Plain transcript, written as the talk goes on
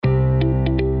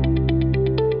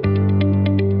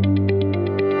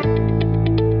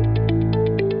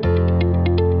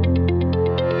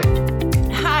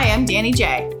Danny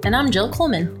J. And I'm Jill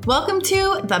Coleman. Welcome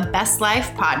to the Best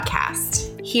Life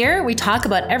Podcast. Here we talk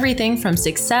about everything from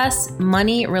success,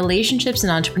 money, relationships,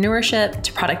 and entrepreneurship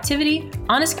to productivity,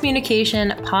 honest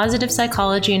communication, positive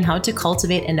psychology, and how to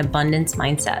cultivate an abundance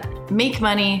mindset. Make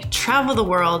money, travel the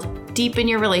world, deepen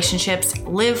your relationships,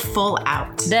 live full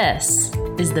out. This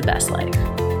is the best life.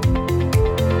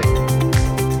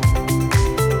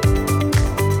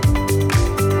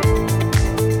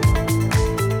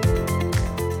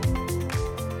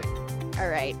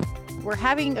 We're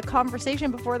having a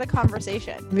conversation before the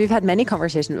conversation. We've had many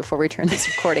conversations before we turned this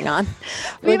recording on.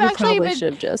 We've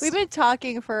been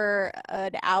talking for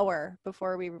an hour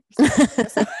before we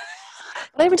I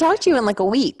haven't talked to you in like a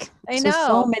week. I know.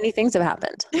 So many things have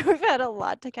happened. We've had a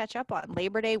lot to catch up on.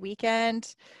 Labor Day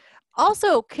weekend.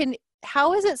 Also,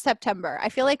 how is it September? I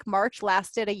feel like March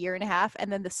lasted a year and a half and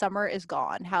then the summer is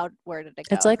gone. Where did it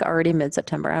go? It's like already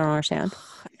mid-September. I don't understand.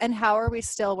 And how are we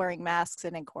still wearing masks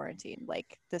and in quarantine?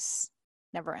 Like this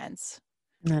never ends.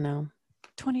 I know.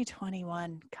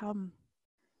 2021, come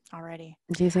already.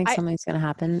 Do you think something's going to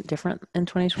happen different in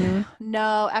 2021?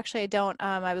 No, actually I don't.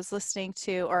 I was listening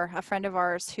to, or a friend of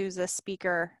ours who's a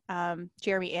speaker,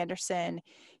 Jeremy Anderson,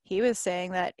 he was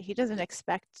saying that he doesn't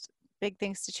expect big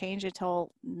things to change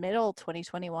until middle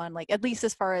 2021, like at least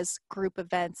as far as group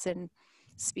events and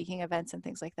speaking events and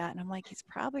things like that. And I'm like, he's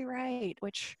probably right,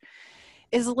 which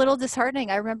is a little disheartening.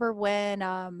 I remember when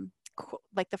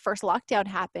like the first lockdown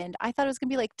happened, I thought it was gonna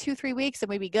be like 2-3 weeks and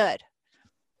we'd be good.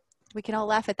 We can all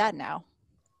laugh at that now.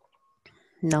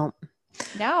 No.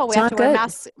 Now we have to wear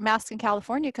masks in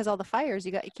California because all the fires,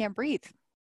 you can't breathe.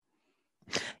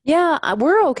 Yeah,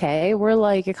 we're okay. We're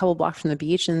like a couple blocks from the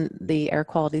beach and the air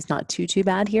quality is not too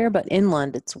bad here, but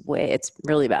inland it's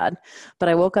really bad. But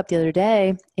I woke up the other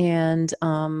day and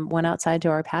went outside to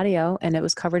our patio and it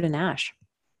was covered in ash.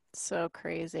 So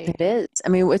crazy. It is. I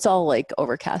mean, it's all like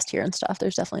overcast here and stuff.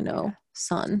 There's definitely no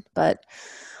sun, but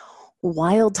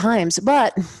wild times.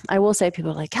 But I will say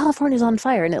people are like, California's on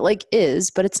fire, and it like is,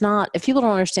 but it's not. If people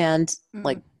don't understand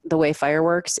like the way fire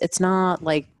works, it's not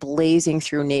like blazing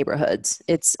through neighborhoods.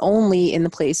 It's only in the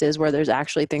places where there's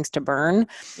actually things to burn.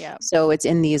 Yeah. So it's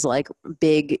in these like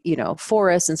big,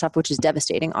 forests and stuff, which is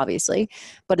devastating, obviously,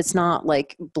 but it's not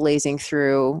like blazing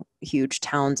through huge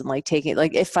towns and like taking,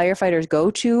 like if firefighters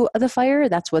go to the fire,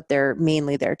 that's what they're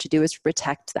mainly there to do, is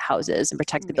protect the houses and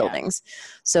protect the buildings.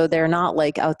 So they're not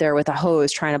like out there with a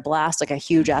hose trying to blast like a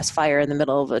huge ass fire in the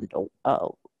middle of a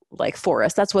like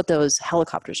forest. That's what those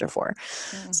helicopters are for.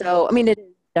 Mm-hmm. So, I mean, it's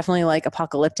definitely like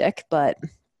apocalyptic, but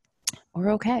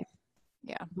we're okay.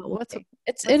 Yeah. What's new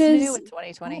in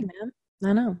 2020? Oh, man.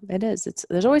 I know it is.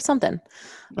 There's always something.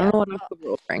 I don't know what else the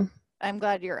world bring. I'm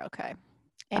glad you're okay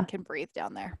and can breathe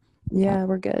down there. Yeah,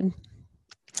 we're good.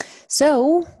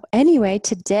 So anyway,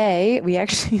 today we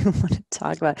actually want to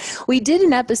talk about, we did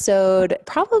an episode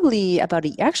probably it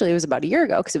was about a year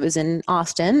ago because it was in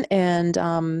Austin and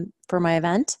for my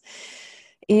event.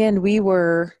 And we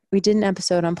did an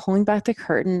episode on pulling back the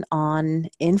curtain on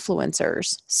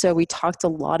influencers. So we talked a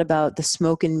lot about the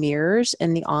smoke and mirrors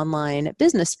in the online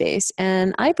business space.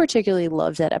 And I particularly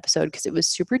loved that episode because it was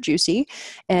super juicy.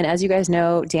 And as you guys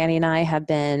know, Danny and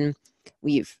I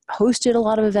we've hosted a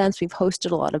lot of events. We've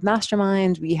hosted a lot of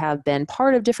masterminds. We have been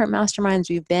part of different masterminds.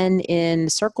 We've been in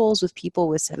circles with people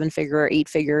with 7-figure,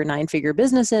 8-figure, 9-figure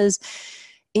businesses.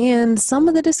 And some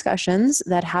of the discussions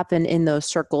that happen in those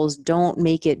circles don't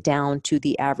make it down to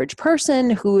the average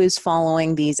person who is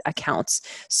following these accounts.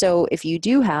 So if you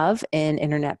do have an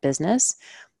internet business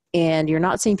and you're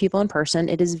not seeing people in person,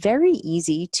 it is very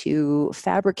easy to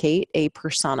fabricate a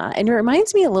persona. And it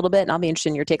reminds me a little bit, and I'll be interested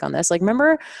in your take on this. Like,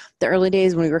 remember the early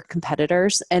days when we were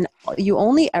competitors and you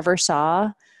only ever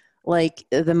saw like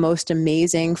the most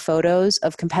amazing photos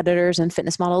of competitors and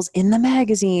fitness models in the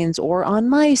magazines or on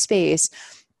MySpace.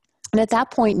 And at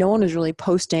that point, no one was really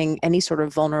posting any sort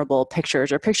of vulnerable pictures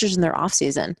or pictures in their off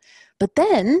season. But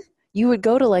then you would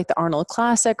go to like the Arnold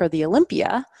Classic or the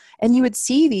Olympia and you would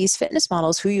see these fitness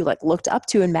models who you like looked up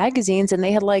to in magazines and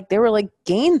they were like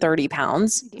gained 30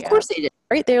 pounds. Yeah. Of course they did,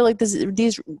 right? They were like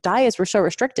these diets were so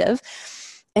restrictive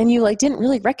and you like didn't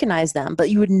really recognize them, but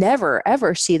you would never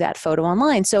ever see that photo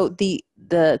online. So the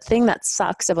thing that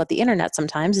sucks about the internet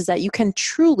sometimes is that you can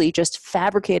truly just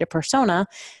fabricate a persona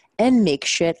and make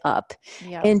shit up.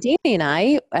 Yep. And Danny and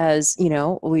I, as you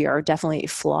know, we are definitely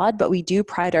flawed, but we do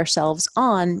pride ourselves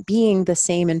on being the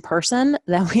same in person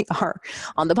that we are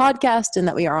on the podcast and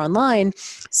that we are online.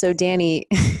 So Danny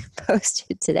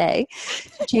posted today,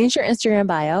 change your Instagram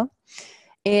bio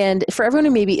And for everyone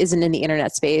who maybe isn't in the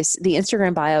internet space, the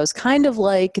Instagram bio is kind of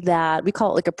like that. We call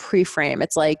it like a pre-frame.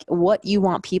 It's like what you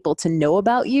want people to know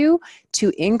about you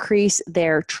to increase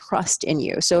their trust in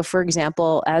you. So for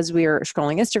example, as we are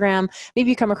scrolling Instagram,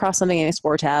 maybe you come across something in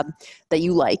Explore tab that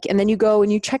you like, and then you go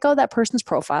and you check out that person's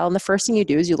profile. And the first thing you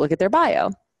do is you look at their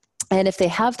bio. And if they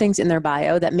have things in their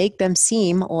bio that make them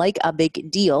seem like a big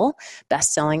deal,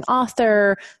 best-selling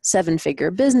author,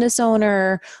 7-figure business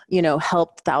owner,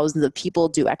 helped thousands of people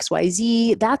do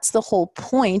XYZ, that's the whole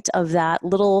point of that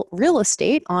little real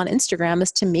estate on Instagram,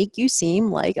 is to make you seem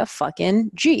like a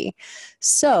fucking G.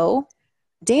 So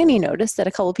Danny noticed that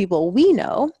a couple of people we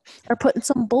know are putting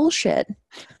some bullshit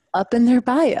up in their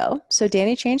bio. So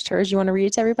Danny changed hers. You want to read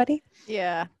it to everybody?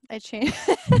 Yeah, I changed.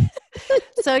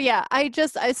 So yeah, I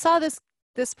saw this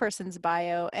person's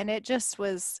bio, and it just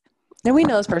was. And we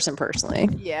know this person personally.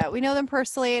 Yeah, we know them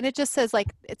personally, and it just says,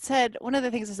 like, it said, one of the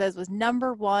things it says was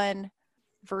 #1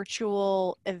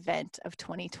 virtual event of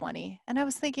 2020, and I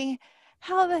was thinking,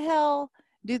 how the hell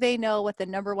do they know what the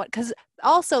 #1? Because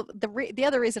also the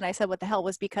other reason I said what the hell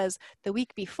was because the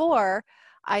week before,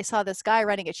 I saw this guy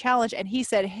running a challenge, and he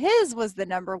said his was the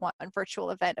 #1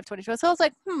 virtual event of 2020. So I was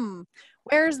like,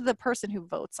 where's the person who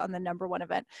votes on the #1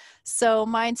 event? So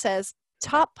mine says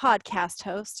top podcast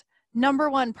host,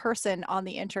 #1 person on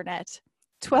the internet,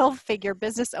 12-figure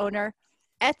business owner,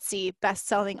 Etsy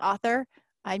best-selling author.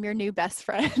 I'm your new best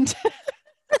friend.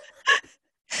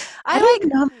 I don't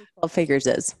know how many 12 figures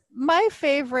is. My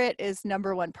favorite is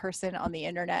 #1 person on the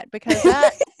internet, because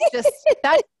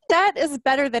that is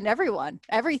better than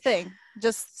everything.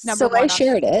 Just #1. So I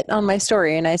shared it on my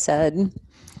story and I said,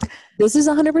 this is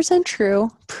 100% true.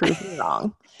 Prove me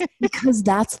wrong. Because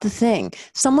that's the thing.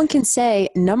 Someone can say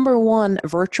 #1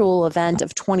 virtual event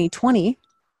of 2020.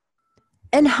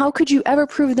 And how could you ever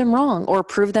prove them wrong or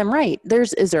prove them right?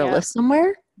 Is there a list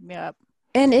somewhere? Yep.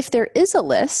 And if there is a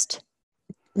list,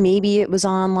 maybe it was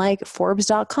on like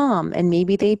Forbes.com and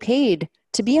maybe they paid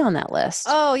to be on that list.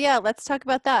 Oh yeah, let's talk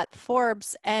about that.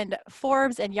 Forbes and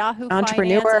Yahoo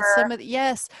Entrepreneur. Finance and some of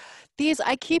yes.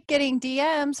 I keep getting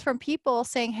DMs from people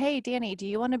saying, hey, Danny, do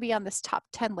you want to be on this top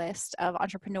 10 list of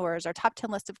entrepreneurs or top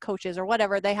 10 list of coaches or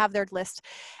whatever? They have their list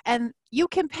and you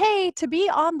can pay to be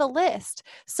on the list.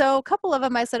 So a couple of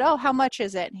them, I said, oh, how much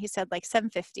is it? And he said like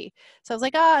 $750. So I was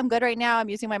like, oh, I'm good right now. I'm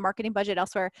using my marketing budget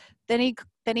elsewhere. Then he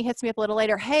hits me up a little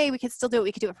later. Hey, we could still do it.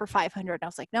 We could do it for $500. And I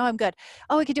was like, no, I'm good.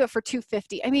 Oh, we could do it for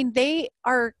 $250. I mean, they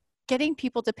are getting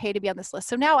people to pay to be on this list.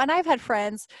 So now, and I've had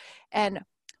friends, and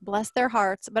bless their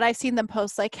hearts, but I've seen them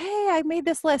post like, hey, I made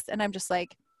this list. And I'm just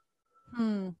like,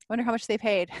 wonder how much they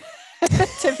paid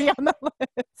to be on the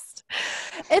list.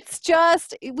 It's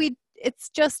just,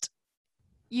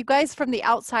 you guys from the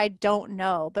outside don't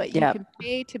know, but you can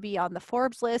pay to be on the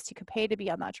Forbes list. You can pay to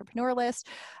be on the entrepreneur list.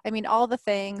 I mean, all the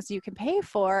things you can pay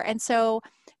for. And so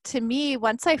to me,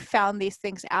 once I found these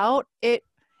things out, it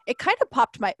kind of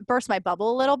burst my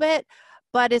bubble a little bit,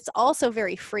 but it's also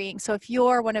very freeing. So if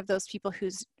you're one of those people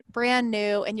who's brand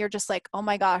new and you're just like, oh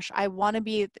my gosh, I want to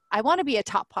be a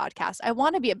top podcast. I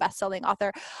want to be a best-selling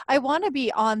author. I want to be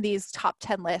on these top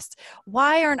 10 lists.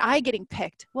 Why aren't I getting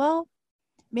picked? Well,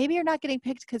 maybe you're not getting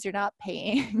picked because you're not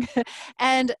paying.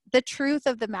 And the truth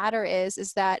of the matter is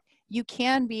that you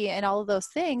can be in all of those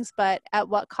things, but at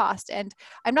what cost? And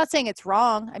I'm not saying it's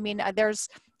wrong. I mean, there's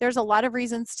a lot of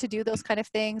reasons to do those kind of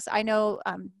things. I know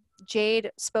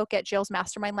Jade spoke at Jill's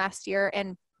Mastermind last year,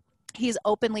 and he's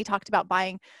openly talked about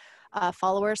buying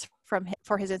followers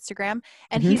for his Instagram,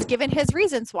 and he's given his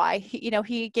reasons why.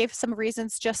 He gave some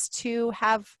reasons just to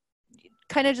have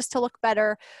just to look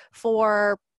better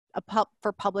for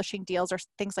publishing deals or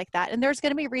things like that. And there's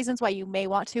going to be reasons why you may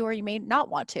want to or you may not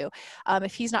want to.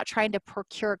 If he's not trying to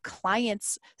procure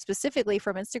clients specifically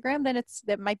from Instagram, then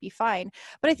that might be fine.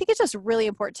 But I think it's just really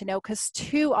important to know, because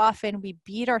too often we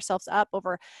beat ourselves up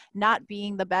over not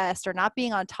being the best or not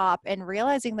being on top, and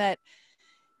realizing that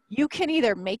you can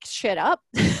either make shit up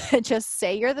and just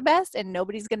say you're the best and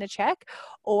nobody's going to check,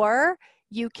 or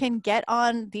you can get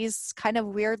on these kind of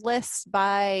weird lists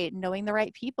by knowing the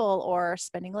right people or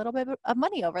spending a little bit of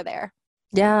money over there.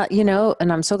 Yeah,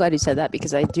 and I'm so glad you said that,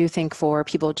 because I do think for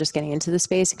people just getting into the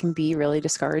space, it can be really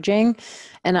discouraging.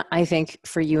 And I think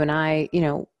for you and I,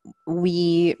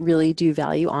 we really do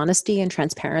value honesty and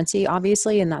transparency,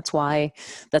 obviously. And that's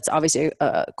obviously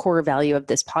a core value of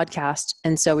this podcast.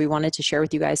 And so we wanted to share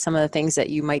with you guys some of the things that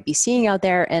you might be seeing out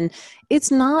there. And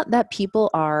it's not that people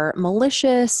are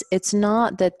malicious. It's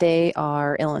not that they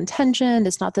are ill-intentioned.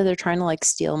 It's not that they're trying to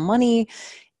steal money.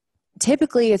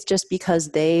 Typically, it's just because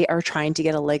they are trying to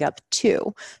get a leg up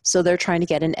too. So they're trying to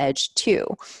get an edge too.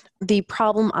 the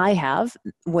problem I have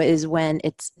is when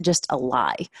it's just a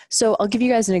lie. So I'll give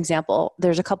you guys an example.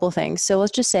 There's a couple of things. So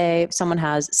let's just say someone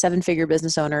has 7-figure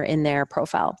business owner in their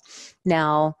profile.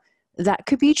 Now, that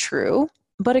could be true,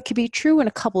 but it could be true in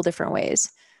a couple different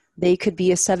ways. They could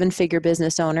be a 7-figure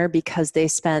business owner because they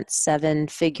spent 7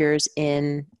 figures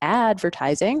in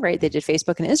advertising, right? They did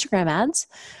Facebook and Instagram ads.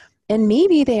 And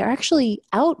maybe they are actually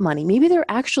out money. Maybe they're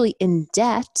actually in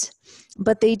debt,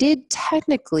 but they did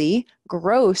technically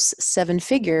gross 7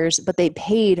 figures, but they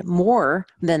paid more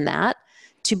than that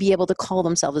to be able to call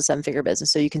themselves a 7-figure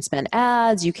business. So you can spend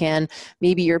ads,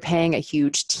 maybe you're paying a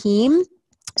huge team.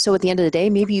 So at the end of the day,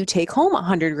 maybe you take home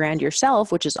 $100,000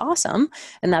 yourself, which is awesome.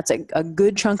 And that's a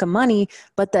good chunk of money,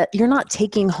 but that you're not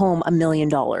taking home $1 million.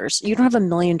 You don't have $1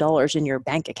 million in your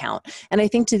bank account. And I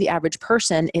think to the average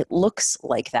person, it looks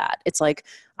like that. It's like,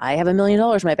 I have $1 million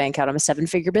in my bank account. I'm a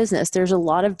 7-figure business. There's a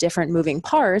lot of different moving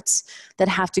parts that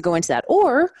have to go into that.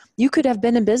 Or you could have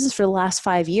been in business for the last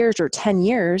 5 years or 10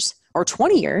 years or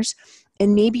 20 years.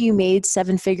 And maybe you made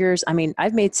 7 figures. I mean,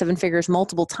 I've made 7 figures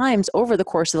multiple times over the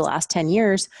course of the last 10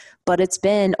 years, but it's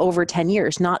been over 10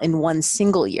 years, not in one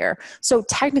single year. So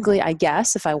technically, I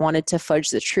guess if I wanted to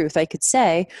fudge the truth, I could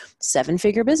say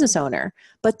 7-figure business owner.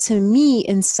 But to me,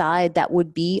 inside, that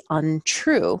would be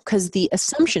untrue, because the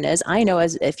assumption is, I know,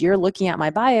 as if you're looking at my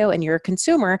bio and you're a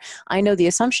consumer, I know the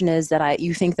assumption is that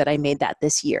you think that I made that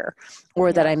this year,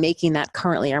 or that I'm making that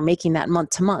currently, or making that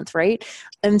month to month, right?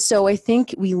 And so I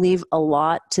think we leave a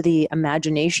lot to the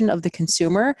imagination of the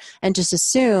consumer and just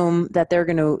assume that they're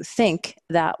going to think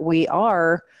that we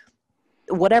are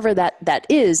whatever that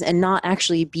is, and not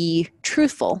actually be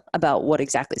truthful about what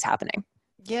exactly is happening.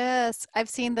 Yes, I've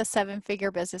seen the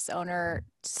 7-figure business owner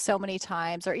so many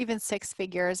times, or even 6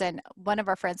 figures. And one of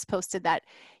our friends posted that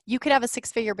you could have a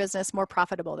 6-figure business more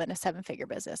profitable than a 7-figure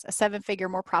business, a 7-figure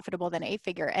more profitable than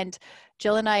 8-figure. And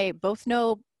Jill and I both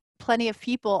know plenty of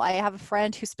people. I have a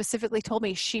friend who specifically told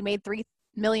me she made $3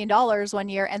 million one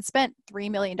year and spent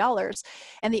 $3 million.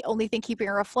 And the only thing keeping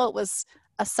her afloat was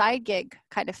a side gig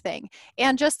kind of thing.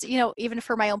 And just, even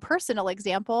for my own personal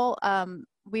example,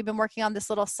 we've been working on this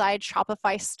little side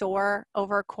Shopify store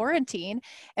over quarantine,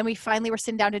 and we finally were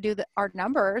sitting down to do our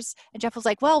numbers. And Jeff was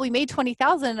like, "Well, we made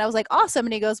 20,000," and I was like, "Awesome!"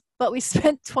 And he goes, "But we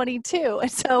spent 22."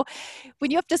 And so,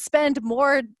 when you have to spend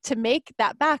more to make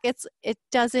that back, it's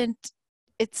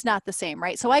not the same,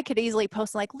 right? So I could easily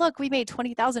post like, "Look, we made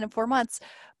 20,000 in 4 months."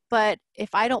 But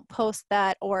if I don't post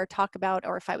that or talk about,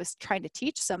 or if I was trying to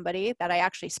teach somebody that I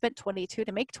actually spent 22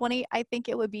 to make 20, I think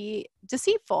it would be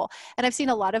deceitful. And I've seen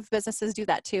a lot of businesses do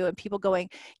that too. And people going,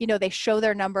 they show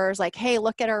their numbers like, "Hey,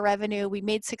 look at our revenue. We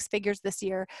made 6 figures this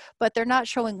year," but they're not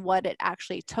showing what it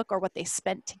actually took or what they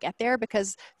spent to get there,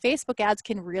 because Facebook ads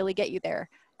can really get you there.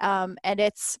 And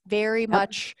it's very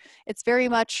much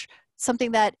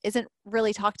something that isn't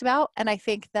really talked about. And I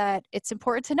think that it's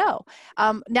important to know.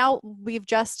 Now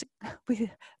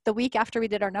the week after we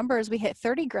did our numbers, we hit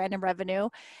 30 grand in revenue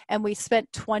and we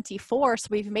spent 24. So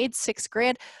we've made 6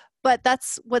 grand. But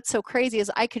that's what's so crazy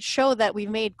is I could show that we've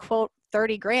made, quote,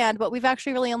 30 grand, but we've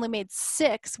actually really only made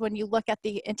 6 when you look at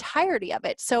the entirety of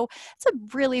it. So it's a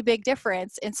really big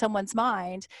difference in someone's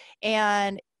mind.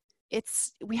 And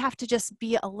we have to just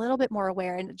be a little bit more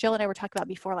aware. And Jill and I were talking about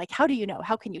before, like, how do you know?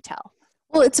 How can you tell?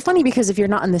 Well, it's funny because if you're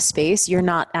not in the space, you're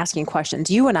not asking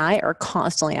questions. You and I are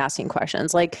constantly asking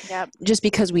questions, just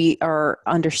because we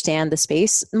understand the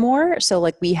space more.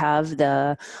 So we have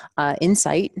the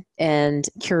insight and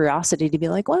curiosity to be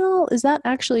like, well, is that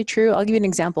actually true? I'll give you an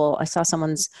example. I saw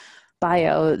someone's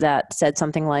bio that said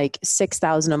something like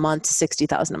 6,000 a month to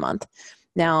 60,000 a month.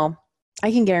 Now,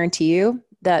 I can guarantee you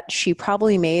that she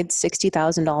probably made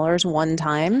 $60,000 one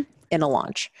time in a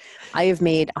launch. I have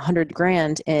made 100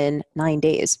 grand in 9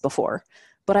 days before,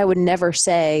 but I would never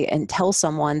say and tell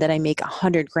someone that I make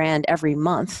 100 grand every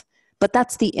month. But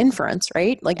that's the inference,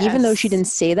 right? Yes. Even though she didn't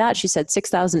say that, she said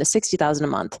 6,000 to 60,000 a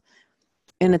month.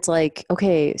 And it's like,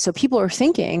 okay, so people are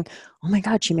thinking, oh my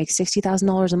God, she makes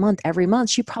 $60,000 a month every month.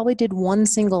 She probably did one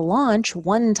single launch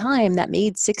one time that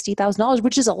made $60,000,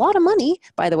 which is a lot of money,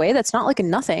 by the way. That's not like a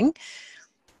nothing.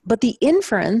 But the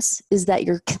inference is that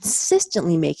you're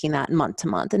consistently making that month to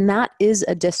month. And that is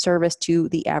a disservice to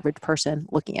the average person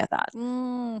looking at that.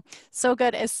 So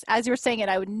good. As you were saying it,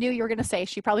 I knew you were going to say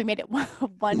she probably made it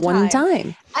one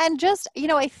time. And just,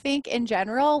 I think in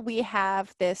general, we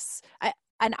have this,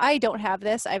 and I don't have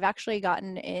this. I've actually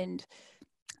gotten in,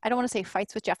 I don't want to say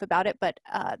fights with Jeff about it, but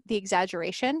the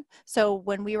exaggeration. So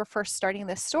when we were first starting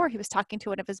this store, he was talking to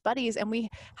one of his buddies, and we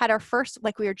had our first,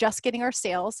 we were just getting our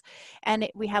sales, and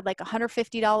we had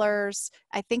 $150.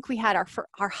 I think we had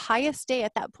our highest day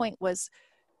at that point was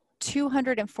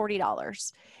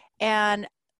 $240. And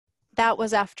that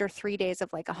was after 3 days of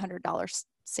like $100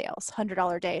 sales,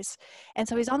 $100 days. And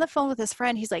so he's on the phone with his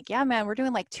friend. He's like, yeah, man, we're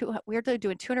doing we're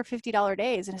doing $250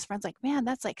 days. And his friend's like, man,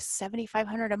 that's like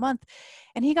 $7,500 a month.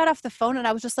 And he got off the phone and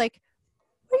I was just like,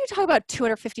 what are you talking about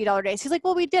 $250 days? He's like,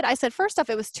 well, we did. I said, first off,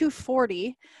 it was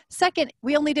 $240. Second,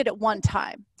 we only did it one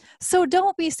time. So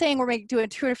don't be saying we're doing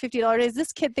 $250 days.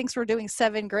 This kid thinks we're doing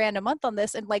 $7,000 a month on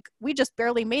this. And like, we just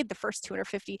barely made the first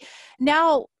 250.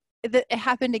 Now it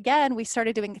happened again. We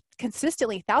started doing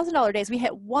consistently $1,000 days. We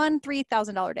hit one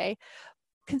 $3,000 day,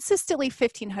 consistently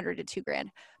 1,500 to $2,000.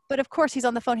 But of course he's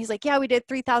on the phone. He's like, yeah, we did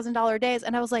 $3,000 days.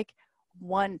 And I was like,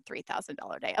 one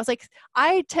 $3,000 day. I was like,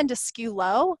 I tend to skew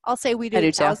low. I'll say we do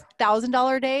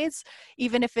 $1,000 days,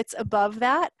 even if it's above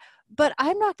that. But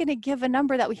I'm not going to give a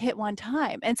number that we hit one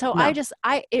time. And so No.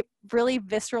 it really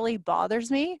viscerally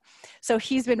bothers me. So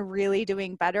he's been really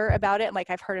doing better about it. And like,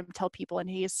 I've heard him tell people and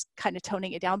he's kind of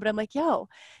toning it down, but I'm like, yo,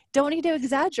 don't need to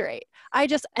exaggerate.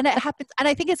 And it happens. And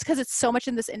I think it's because it's so much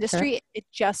in this industry. Sure. It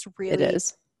just really,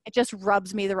 it just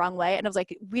rubs me the wrong way. And I was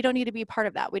like, we don't need to be part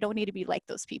of that. We don't need to be like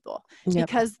those people. Yep.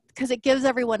 Because it gives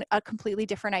everyone a completely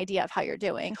different idea of how you're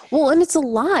doing. Well, and it's a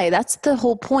lie. That's the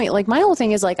whole point. Like my whole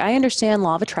thing is like, I understand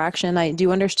law of attraction. I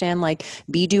do understand like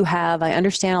be, do, have. I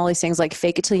understand all these things like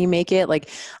fake it till you make it.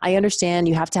 Like I understand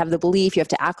you have to have the belief. You have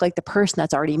to act like the person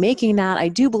that's already making that. I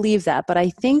do believe that. But I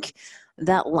think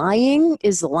that lying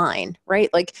is the line, right?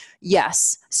 Like,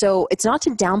 yes. So it's not to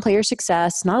downplay your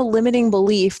success, it's not a limiting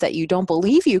belief that you don't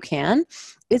believe you can.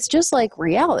 It's just like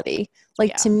reality.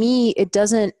 Like to me,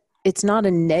 it's not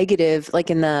a negative,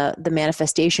 like in the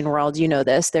manifestation world, you know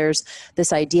this, there's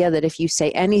this idea that if you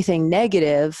say anything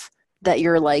negative, that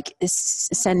you're like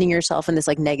sending yourself in this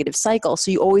like negative cycle. So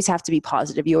you always have to be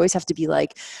positive. You always have to be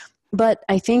like, but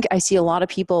I think I see a lot of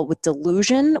people with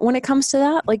delusion when it comes to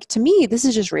that. Like to me, this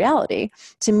is just reality.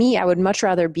 To me, I would much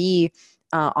rather be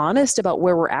honest about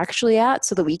where we're actually at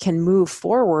so that we can move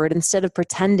forward instead of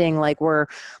pretending like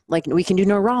we can do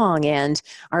no wrong and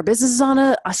our business is on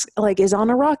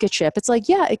a rocket ship. It's like,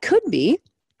 yeah, it could be.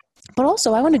 But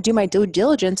also I want to do my due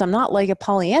diligence. I'm not like a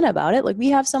Pollyanna about it. Like we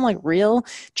have some like real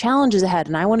challenges ahead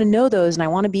and I want to know those and I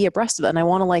want to be abreast of it and I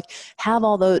want to like have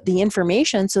all the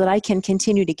information so that I can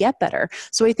continue to get better.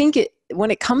 So I think when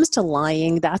it comes to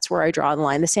lying, that's where I draw the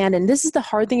line in the sand. And this is the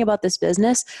hard thing about this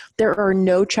business. There are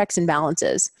no checks and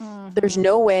balances. Mm-hmm. There's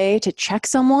no way to check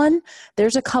someone.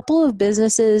 There's a couple of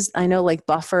businesses I know like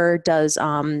Buffer does.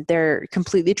 They're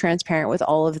completely transparent with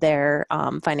all of their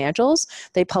financials.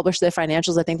 They publish their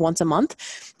financials, I think, once a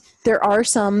month. There are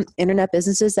some internet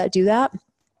businesses that do that.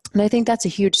 And I think that's a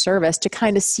huge service to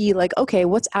kind of see like, okay,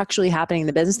 what's actually happening in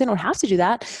the business. They don't have to do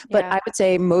that. But I would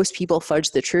say most people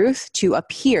fudge the truth to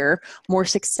appear more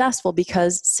successful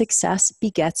because success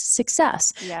begets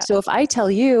success. Yeah. So if I tell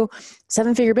you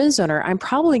 7-figure business owner, I'm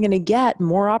probably going to get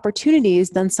more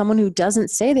opportunities than someone who doesn't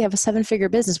say they have a 7-figure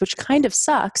business, which kind of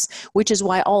sucks, which is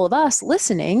why all of us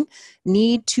listening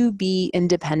need to be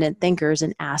independent thinkers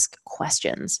and ask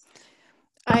questions.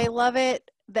 I love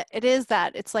it.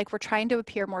 It's like we're trying to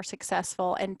appear more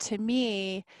successful. And to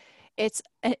me, and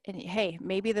hey,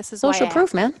 maybe this is social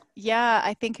proof, man. Yeah.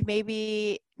 I think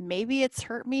maybe it's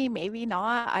hurt me, maybe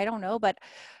not. I don't know. But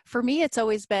for me, it's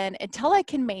always been until I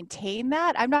can maintain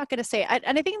that. I'm not going to say,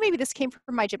 and I think maybe this came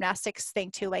from my gymnastics thing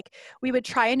too. Like we would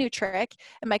try a new trick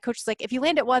and my coach was like, if you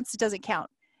land it once, it doesn't count.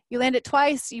 You land it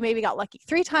twice, you maybe got lucky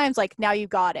 3 times, like now you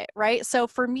got it, right? So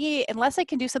for me, unless I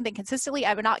can do something consistently,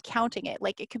 I'm not counting it.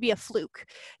 Like it could be a fluke.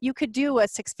 You could do a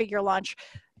 6-figure launch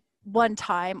one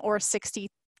time or a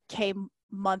 60K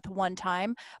month one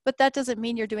time, but that doesn't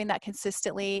mean you're doing that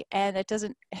consistently. And it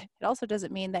also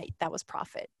doesn't mean that was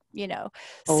profit, you know?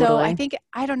 Totally. So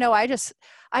I don't know. I just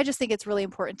think it's really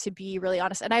important to be really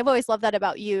honest. And I've always loved that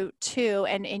about you too.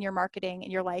 And in your marketing,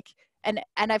 and you're like, and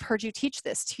I've heard you teach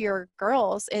this to your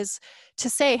girls is to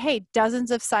say, hey,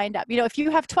 dozens have signed up. You know, if you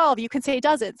have 12, you can say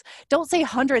dozens. Don't say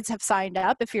hundreds have signed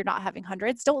up if you're not having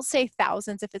hundreds. Don't say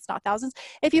thousands if it's not thousands.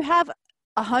 If you have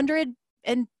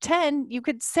 110, you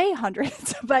could say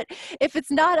hundreds. But if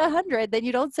it's not 100, then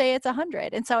you don't say it's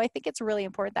 100. And so I think it's really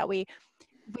important that we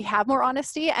have more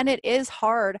honesty. And it is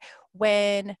hard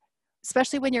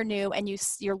especially when you're new and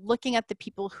you're looking at the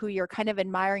people who you're kind of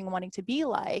admiring and wanting to be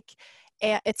like.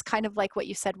 And it's kind of like what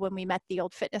you said when we met the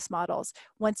old fitness models.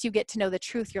 Once you get to know the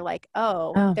truth, you're like,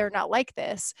 oh, they're not like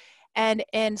this. And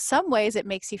in some ways it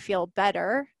makes you feel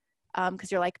better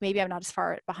because you're like, maybe I'm not as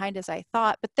far behind as I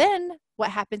thought. But then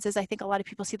what happens is I think a lot of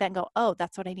people see that and go, oh,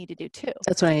 that's what I need to do too.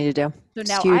 That's what I need to do. So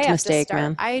now huge mistake,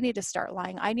 man. I need to start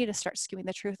lying. I need to start skewing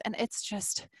the truth. And it's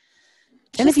just,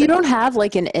 And if you don't have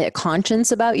like a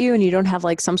conscience about you, and you don't have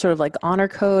like some sort of like honor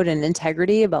code and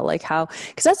integrity about like how,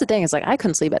 because that's the thing, is like I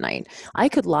couldn't sleep at night. I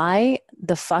could lie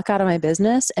the fuck out of my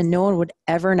business and no one would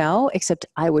ever know except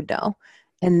I would know.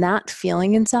 And that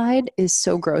feeling inside is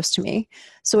so gross to me.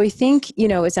 So I think,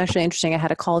 it's actually interesting. I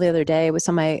had a call the other day with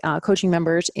some of my coaching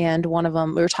members, and one of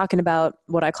them, we were talking about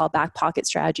what I call back pocket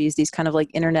strategies, these kind of like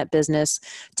internet business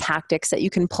tactics that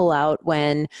you can pull out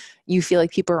when you feel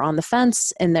like people are on the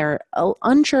fence and they're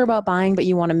unsure about buying, but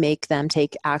you want to make them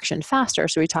take action faster.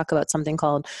 So we talk about something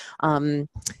called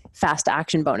fast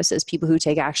action bonuses. People who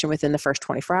take action within the first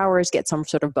 24 hours get some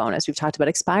sort of bonus. We've talked about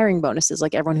expiring bonuses,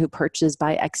 like everyone who purchases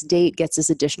by X date gets this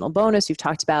additional bonus. We've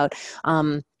talked about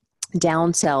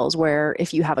downsells, where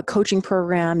if you have a coaching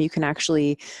program, you can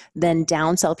actually then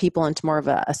downsell people into more of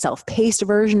a self-paced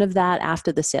version of that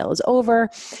after the sale is over.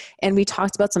 And we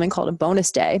talked about something called a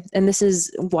bonus day. And this is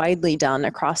widely done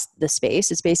across the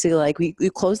space. It's basically like we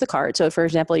close the cart. So for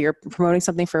example, you're promoting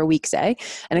something for a weekday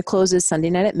and it closes Sunday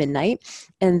night at midnight.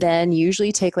 And then you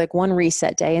usually take like one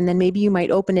reset day. And then maybe you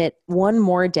might open it one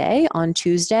more day on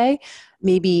Tuesday,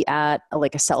 maybe at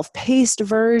like a self-paced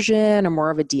version or more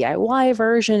of a DIY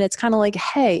version. It's kind of like,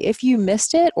 hey, if you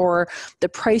missed it or the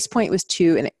price point was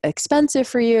too expensive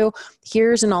for you,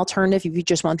 here's an alternative if you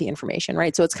just want the information,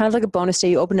 right? So it's kind of like a bonus day.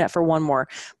 You open it for one more.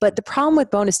 But the problem with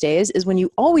bonus days is when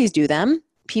you always do them,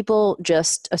 people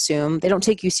just assume they don't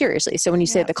take you seriously. So when you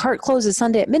say the cart closes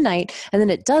Sunday at midnight and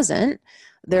then it doesn't,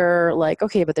 they're like,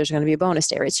 okay, but there's going to be a bonus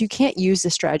day, right? So you can't use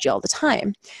this strategy all the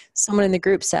time. Someone in the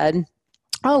group said,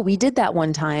 oh, we did that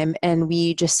one time and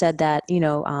we just said that,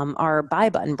 our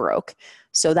buy button broke.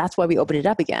 So that's why we opened it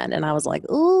up again. And I was like,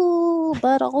 ooh,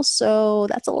 but also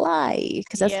that's a lie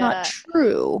because that's not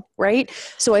true, right?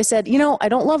 So I said, I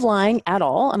don't love lying at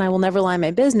all and I will never lie in my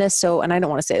business. So, and I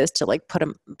don't want to say this to like put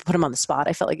him on the spot.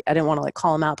 I felt like I didn't want to like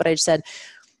call him out, but I just said,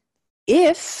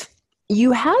 if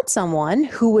you had someone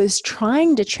who was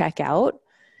trying to check out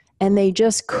and they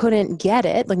just couldn't get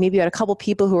it, like maybe you had a couple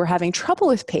people who were having trouble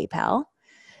with PayPal,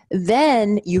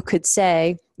 then you could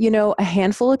say, a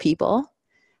handful of people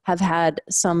have had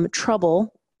some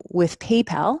trouble with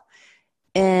PayPal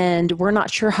and we're not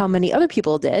sure how many other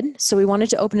people did. So we wanted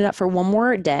to open it up for one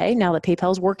more day now that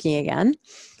PayPal is working again.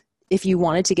 If you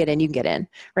wanted to get in, you can get in,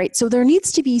 right? So there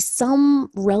needs to be some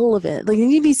relevant, like there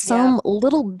needs to be some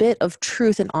little bit of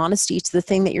truth and honesty to the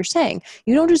thing that you're saying.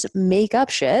 You don't just make up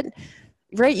shit.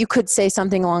 Right. You could say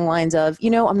something along the lines of,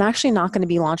 I'm actually not going to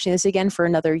be launching this again for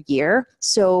another year.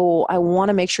 So I want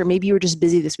to make sure maybe you were just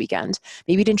busy this weekend.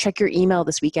 Maybe you didn't check your email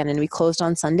this weekend and we closed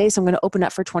on Sunday. So I'm going to open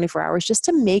up for 24 hours just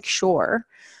to make sure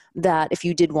that if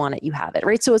you did want it, you have it.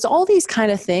 Right. So it's all these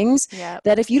kind of things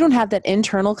that if you don't have that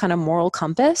internal kind of moral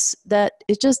compass, that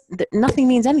nothing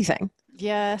means anything.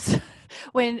 Yes.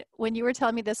 When you were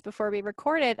telling me this before we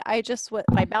recorded,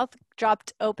 my mouth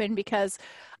dropped open because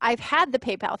I've had the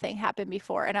PayPal thing happen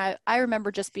before. And I remember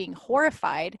just being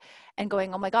horrified and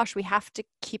going, oh my gosh, we have to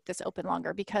keep this open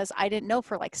longer because I didn't know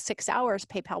for like 6 hours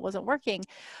PayPal wasn't working.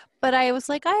 But I was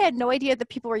like, I had no idea that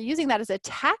people were using that as a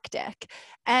tactic.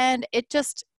 And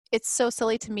it's so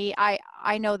silly to me.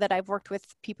 I know that I've worked with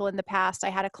people in the past. I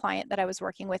had a client that I was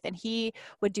working with and he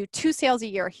would do 2 sales a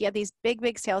year. He had these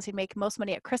big sales. He'd make most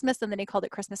money at Christmas and then he called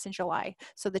it Christmas in July.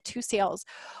 So the 2 sales.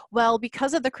 Well,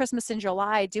 because of the Christmas in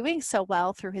July doing so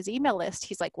well through his email list,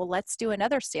 he's like, well, let's do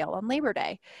another sale on Labor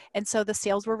Day. And so the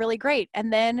sales were really great.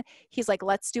 And then he's like,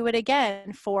 let's do it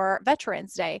again for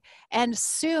Veterans Day. And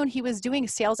soon he was doing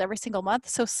sales every single month.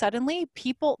 So suddenly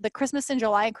the Christmas in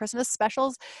July and Christmas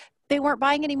specials, they weren't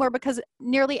buying anymore because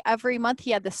nearly every month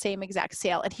he had the same exact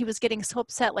sale. And he was getting so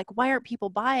upset, like, why aren't people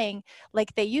buying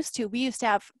like they used to? We used to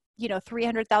have,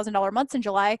 $300,000 months in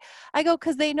July. I go,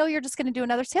 because they know you're just going to do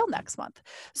another sale next month.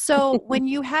 So when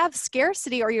you have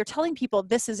scarcity or you're telling people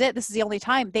this is it, this is the only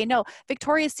time, they know.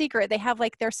 Victoria's Secret, they have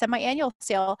like their semi-annual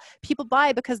sale. People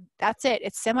buy because that's it.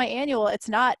 It's semi-annual. It's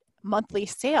not monthly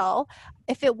sale.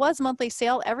 If it was monthly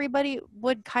sale, everybody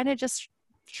would kind of just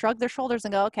shrug their shoulders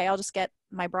and go, okay, I'll just get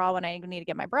my bra when I need to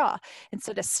get my bra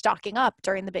instead of stocking up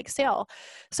during the big sale.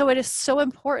 So it is so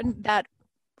important that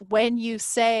when you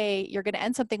say you're going to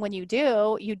end something, when you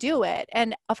do it.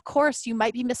 And of course you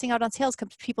might be missing out on sales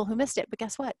because people who missed it, but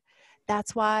guess what?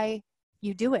 That's why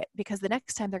you do it, because the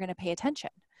next time they're going to pay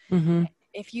attention. Mm-hmm.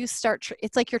 If you start,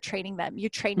 it's like you're training them. You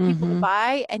train people to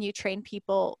buy and you train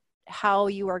people how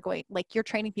you are going, like you're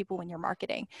training people when you're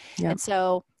marketing. Yep. And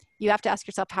so you have to ask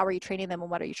yourself, how are you training them and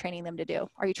what are you training them to do?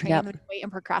 Are you training them to wait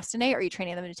and procrastinate? Or are you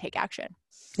training them to take action?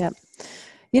 Yep.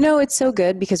 It's so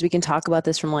good because we can talk about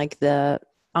this from like the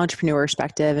entrepreneur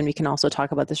perspective and we can also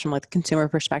talk about this from like the consumer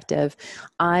perspective.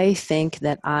 I think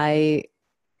that I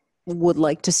would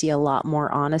like to see a lot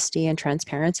more honesty and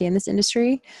transparency in this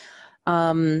industry.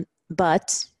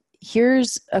 But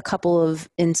here's a couple of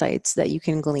insights that you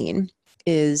can glean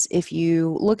is if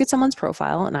you look at someone's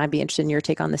profile, and I'd be interested in your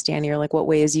take on this, Danny, or like what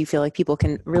ways you feel like people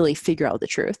can really figure out the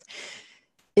truth.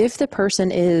 If the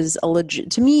person is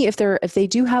to me, if they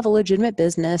do have a legitimate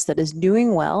business that is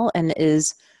doing well and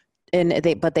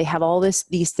but they have all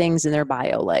these things in their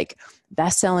bio, like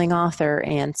best-selling author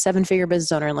and 7-figure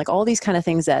business owner, and like all these kind of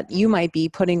things that you might be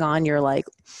putting on your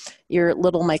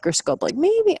little microscope, like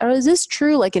maybe, or is this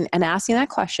true? Like, and asking that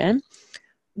question,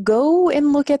 go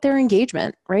and look at their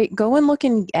engagement, right? Go and look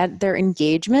at their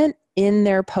engagement in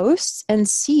their posts and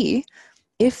see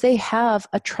if they have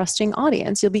a trusting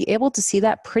audience. You'll be able to see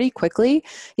that pretty quickly.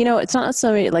 It's not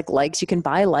necessarily like likes. You can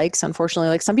buy likes. Unfortunately,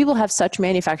 like some people have such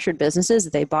manufactured businesses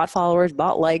that they bought followers,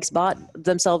 bought likes, bought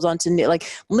themselves onto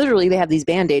like literally they have these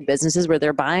Band-Aid businesses where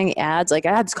they're buying ads. Like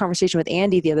I had this conversation with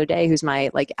Andy the other day, who's my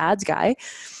like ads guy.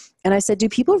 And I said, do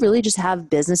people really just have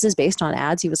businesses based on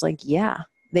ads? He was like, yeah.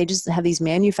 They just have these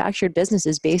manufactured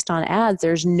businesses based on ads.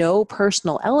 There's no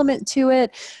personal element to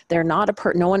it. They're not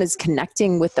no one is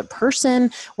connecting with the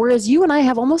person. Whereas you and I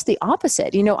have almost the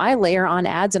opposite. I layer on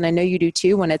ads, and I know you do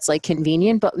too when it's like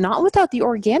convenient, but not without the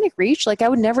organic reach. Like I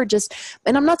would never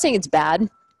and I'm not saying it's bad,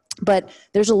 but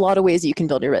there's a lot of ways that you can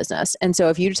build your business. And so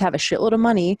if you just have a shitload of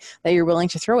money that you're willing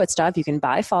to throw at stuff, you can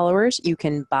buy followers, you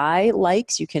can buy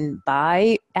likes, you can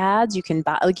buy ads, you can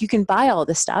buy all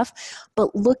this stuff,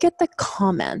 but look at the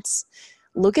comments.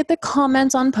 Look at the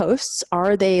comments on posts.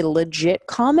 Are they legit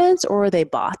comments or are they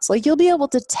bots? Like you'll be able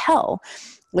to tell.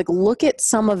 Like look at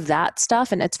some of that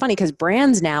stuff. And it's funny because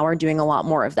brands now are doing a lot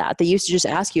more of that. They used to just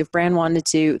ask you if brand wanted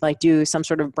to like do some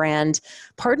sort of brand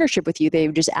partnership with you. They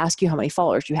would just ask you how many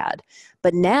followers you had.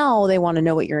 But now they want to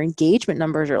know what your engagement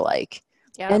numbers are like.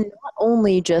 Yep. And not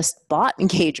only just bot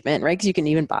engagement, right? Because you can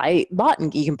even buy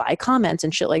you can buy comments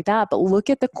and shit like that. But look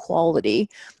at the quality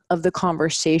of the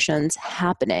conversations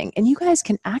happening. And you guys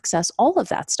can access all of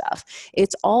that stuff.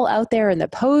 It's all out there in the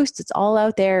posts. It's all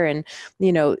out there in,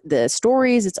 the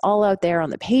stories. It's all out there on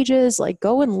the pages. Like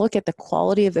go and look at the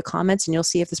quality of the comments and you'll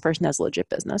see if this person has a legit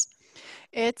business.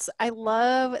 I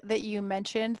love that you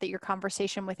mentioned that your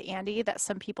conversation with Andy, that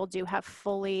some people do have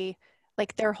fully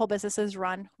like their whole business is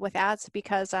run with ads,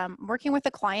 because I'm working with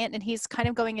a client and he's kind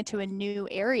of going into a new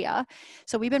area.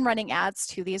 So we've been running ads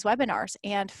to these webinars,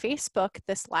 and Facebook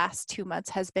this last 2 months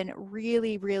has been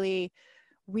really, really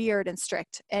weird and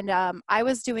strict. And I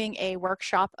was doing a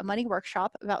money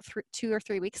workshop about 2 or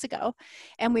 3 weeks ago,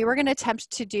 and we were going to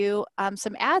attempt to do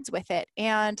some ads with it.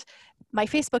 And my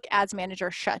Facebook ads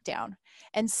manager shut down.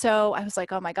 And so I was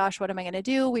like, oh my gosh, what am I going to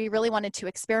do? We really wanted to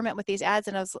experiment with these ads.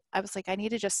 And I was like, I need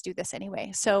to just do this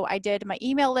anyway. So I did my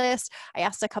email list. I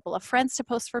asked a couple of friends to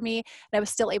post for me, and I was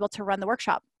still able to run the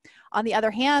workshop. On the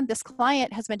other hand, this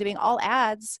client has been doing all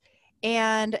ads,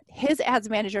 and his ads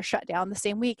manager shut down the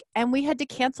same week, and we had to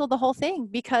cancel the whole thing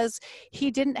because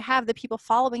he didn't have the people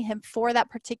following him for that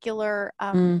particular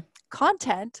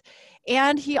content.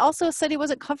 And he also said he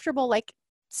wasn't comfortable like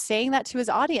saying that to his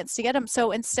audience to get them.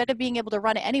 So instead of being able to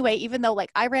run it anyway, even though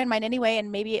like I ran mine anyway,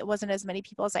 and maybe it wasn't as many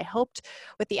people as I hoped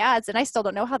with the ads, and I still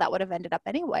don't know how that would have ended up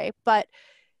anyway, but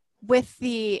with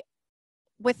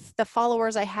the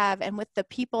followers I have and with the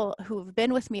people who've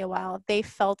been with me a while, they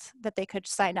felt that they could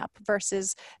sign up,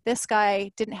 versus this guy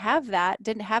didn't have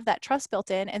that trust built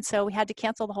in. And so we had to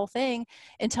cancel the whole thing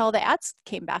until the ads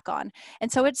came back on.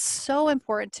 And so it's so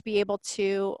important to be able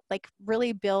to like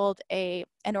really build an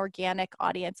organic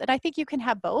audience. And I think you can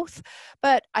have both,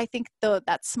 but I think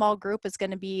that small group is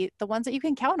going to be the ones that you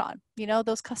can count on,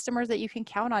 those customers that you can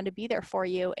count on to be there for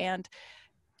you, and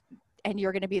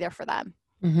you're going to be there for them.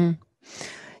 Mm-hmm.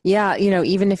 Yeah,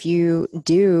 even if you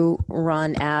do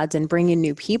run ads and bring in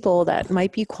new people that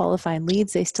might be qualified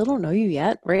leads, they still don't know you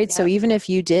yet, right? Yeah. So even if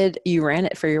you ran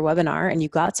it for your webinar and you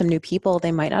got some new people,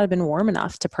 they might not have been warm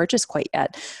enough to purchase quite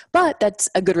yet. But that's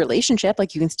a good relationship.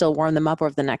 Like you can still warm them up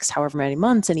over the next however many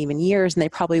months and even years, and they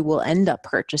probably will end up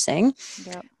purchasing.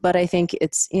 Yep. But I think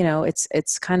it's,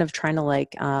 it's kind of trying to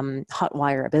like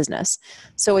hotwire a business.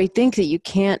 So I think that you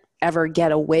can't ever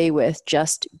get away with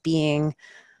just being,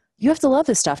 you have to love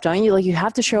this stuff, don't you? Like you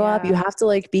have to show up, you have to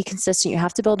like be consistent, you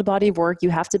have to build a body of work, you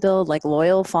have to build like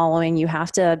loyal following, you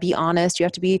have to be honest, you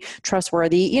have to be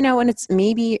trustworthy, and it's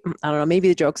maybe, I don't know, maybe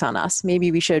the joke's on us.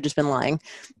 Maybe we should have just been lying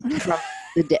from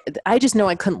the day. I just know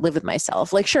I couldn't live with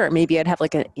myself. Like, sure, maybe I'd have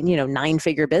like a,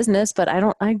 9-figure business, but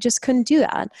I just couldn't do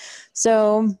that.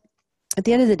 So at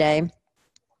the end of the day,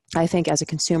 I think as a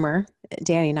consumer,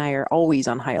 Danny and I are always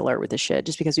on high alert with this shit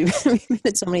just because we've been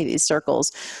in so many of these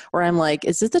circles where I'm like,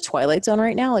 is this the Twilight Zone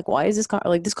right now? Like, why is this,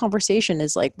 this conversation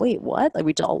is like, wait, what? Like,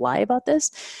 we all lie about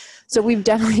this? So we've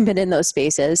definitely been in those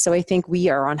spaces. So I think we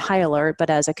are on high alert, but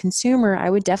as a consumer, I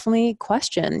would definitely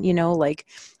question, like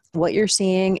what you're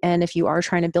seeing. And if you are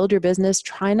trying to build your business,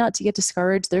 try not to get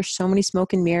discouraged. There's so many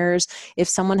smoke and mirrors. If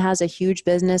someone has a huge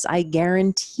business, I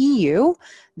guarantee you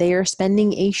they are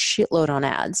spending a shitload on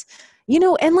ads.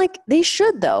 And like they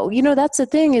should though, that's the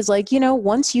thing is like,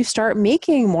 once you start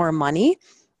making more money,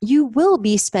 you will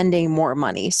be spending more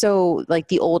money. So like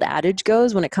the old adage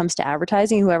goes when it comes to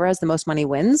advertising, whoever has the most money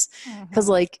wins.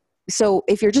 Because so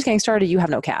if you're just getting started, you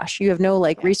have no cash. You have no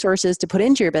resources to put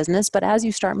into your business. But as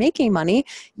you start making money,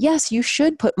 yes, you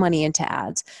should put money into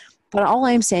ads. But all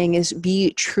I'm saying is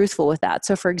be truthful with that.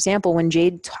 So for example, when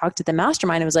Jade talked to the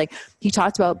mastermind, it was like, he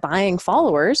talked about buying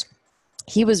followers.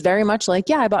 He was very much like,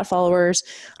 yeah, I bought followers.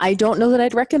 I don't know that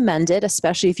I'd recommend it,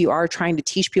 especially if you are trying to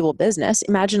teach people business.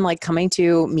 Imagine like coming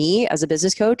to me as a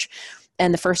business coach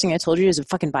and the first thing I told you is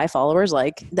fucking buy followers.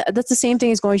 Like that's the same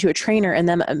thing as going to a trainer and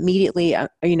them immediately,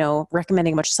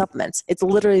 recommending a bunch of supplements. It's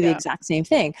literally the exact same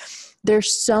thing.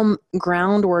 There's some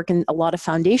groundwork and a lot of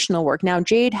foundational work. Now,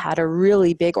 Jade had a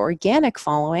really big organic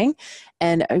following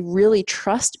and a really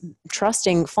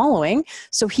trusting following.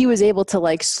 So he was able to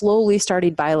like slowly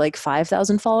started by like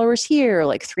 5,000 followers here,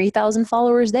 like 3,000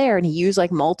 followers there. And he used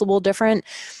like multiple different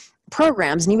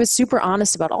programs. And he was super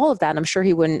honest about all of that. And I'm sure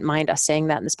he wouldn't mind us saying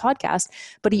that in this podcast,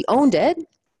 but he owned it.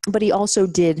 But he also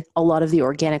did a lot of the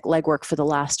organic legwork for the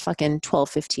last fucking 12,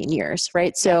 15 years.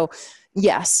 Right. So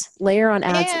yes, layer on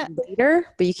ads later,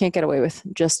 but you can't get away with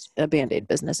just a Band-Aid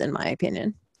business, in my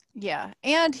opinion. Yeah.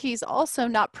 And he's also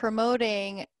not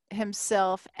promoting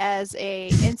himself as a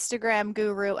Instagram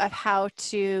guru of how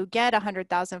to get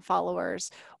 100,000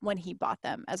 followers when he bought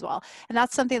them as well. And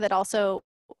that's something that also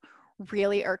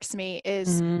really irks me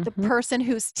is the person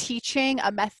who's teaching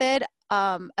a method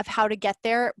of how to get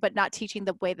there, but not teaching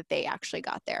the way that they actually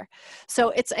got there.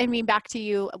 So back to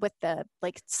you with the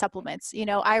like supplements,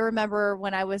 I remember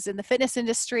when I was in the fitness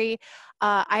industry,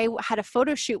 I had a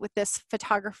photo shoot with this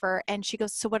photographer and she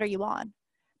goes, so what are you on?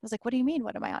 I was like, what do you mean?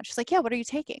 What am I on? She's like, yeah, what are you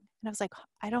taking? And I was like,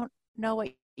 I don't know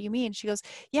what you mean. She goes,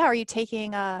 yeah, are you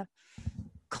taking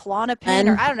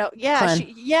Klonopin or I don't know.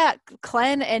 Yeah.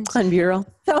 Clen and Clenbuterol.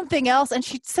 Something else. And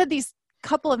she said these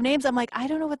couple of names. I'm like, I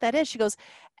don't know what that is. She goes,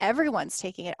 everyone's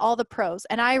taking it, all the pros.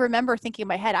 And I remember thinking in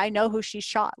my head, I know who she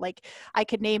shot. Like I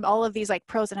could name all of these like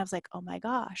pros. And I was like, oh my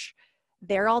gosh,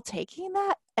 they're all taking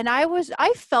that. And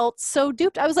I felt so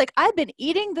duped. I was like, I've been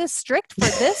eating this strict for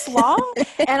this long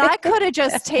and I could have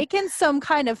just taken some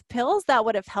kind of pills that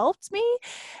would have helped me.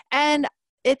 And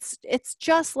it's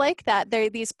just like that.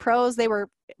 These pros, they were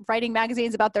writing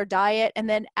magazines about their diet. And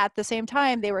then at the same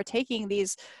time, they were taking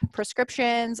these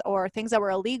prescriptions or things that were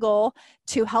illegal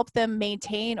to help them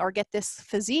maintain or get this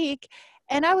physique.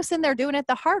 And I was sitting there doing it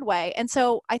the hard way. And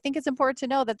so I think it's important to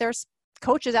know that there's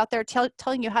coaches out there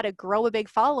telling you how to grow a big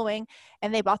following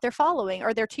and they bought their following,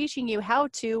 or they're teaching you how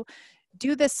to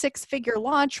do this 6-figure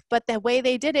launch, but the way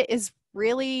they did it is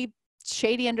really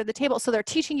shady under the table. So they're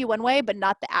teaching you one way, but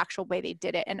not the actual way they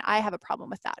did it. And I have a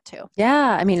problem with that too.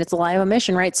 Yeah. I mean, it's a lie of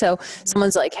omission, right? So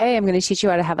someone's like, hey, I'm going to teach you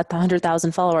how to have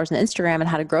 100,000 followers on Instagram and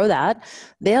how to grow that.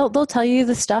 They'll tell you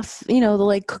the stuff, the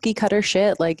like cookie cutter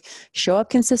shit, like show up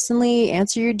consistently,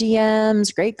 answer your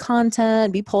DMs, great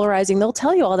content, be polarizing. They'll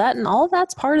tell you all that. And all of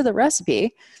that's part of the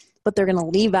recipe, but they're going to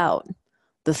leave out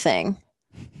the thing.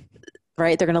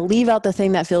 Right? They're going to leave out the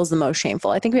thing that feels the most shameful.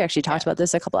 I think we actually talked about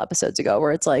this a couple episodes ago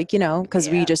where it's like, because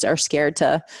we just are scared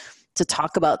to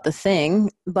talk about the thing.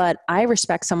 But I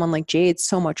respect someone like Jade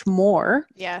so much more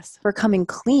for coming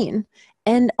clean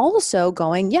and also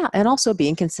going, and also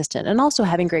being consistent and also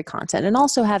having great content and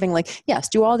also having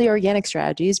do all the organic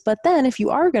strategies. But then if you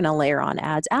are going to layer on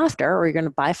ads after, or you're going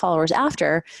to buy followers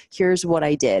after, here's what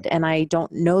I did. And I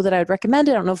don't know that I'd recommend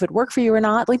it. I don't know if it'd work for you or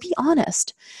not. Like, be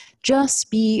honest. Just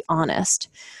be honest.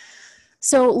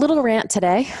 So little rant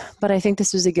today, but I think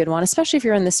this was a good one, especially if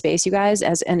you're in this space, you guys,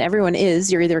 and everyone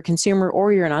is, you're either a consumer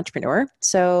or you're an entrepreneur.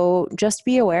 So just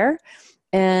be aware.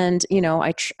 And,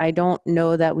 I don't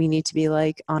know that we need to be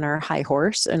like on our high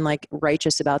horse and like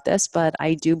righteous about this, but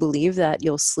I do believe that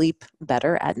you'll sleep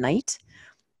better at night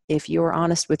if you're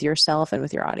honest with yourself and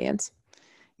with your audience.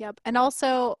 Yep. And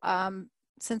also,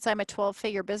 since I'm a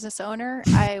 12-figure business owner,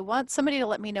 I want somebody to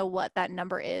let me know what that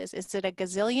number is. Is it a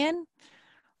gazillion?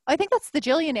 I think that's the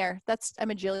jillionaire.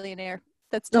 I'm a jillionaire.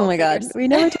 That's 12 Oh my figures. God. We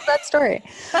never told that story.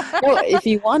 No, if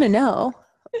you want to know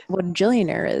what a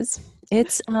jillionaire is,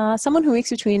 It's someone who makes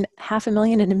between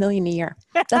 $500,000 and $1 million a year.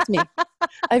 That's me.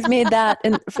 I've made that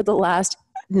for the last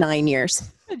 9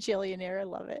 years. A jillionaire. I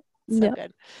love it. So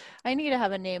good. I need to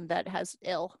have a name that has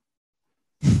ill,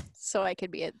 so I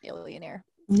could be a billionaire.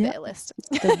 Yep. The list.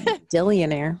 The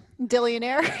dillionaire.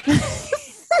 Dillionaire.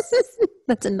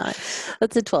 That's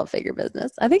a 12-figure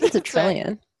business. I think it's a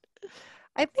trillion.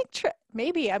 I think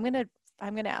maybe I'm gonna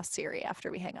ask Siri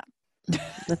after we hang up.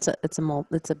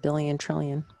 It's a billion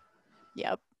trillion.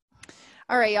 Yep.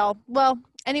 All right, y'all. Well,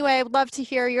 anyway, I would love to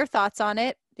hear your thoughts on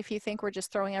it. If you think we're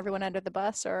just throwing everyone under the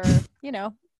bus, or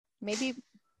maybe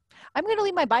I'm gonna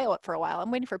leave my bio up for a while. I'm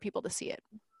waiting for people to see it.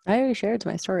 I already shared it to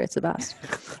my story. It's the best.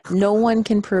 No one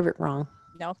can prove it wrong.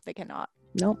 No, they cannot.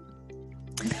 Nope.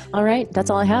 All right. That's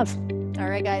all I have. All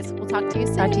right, guys. We'll talk to you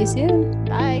soon. Talk to you soon.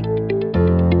 Bye.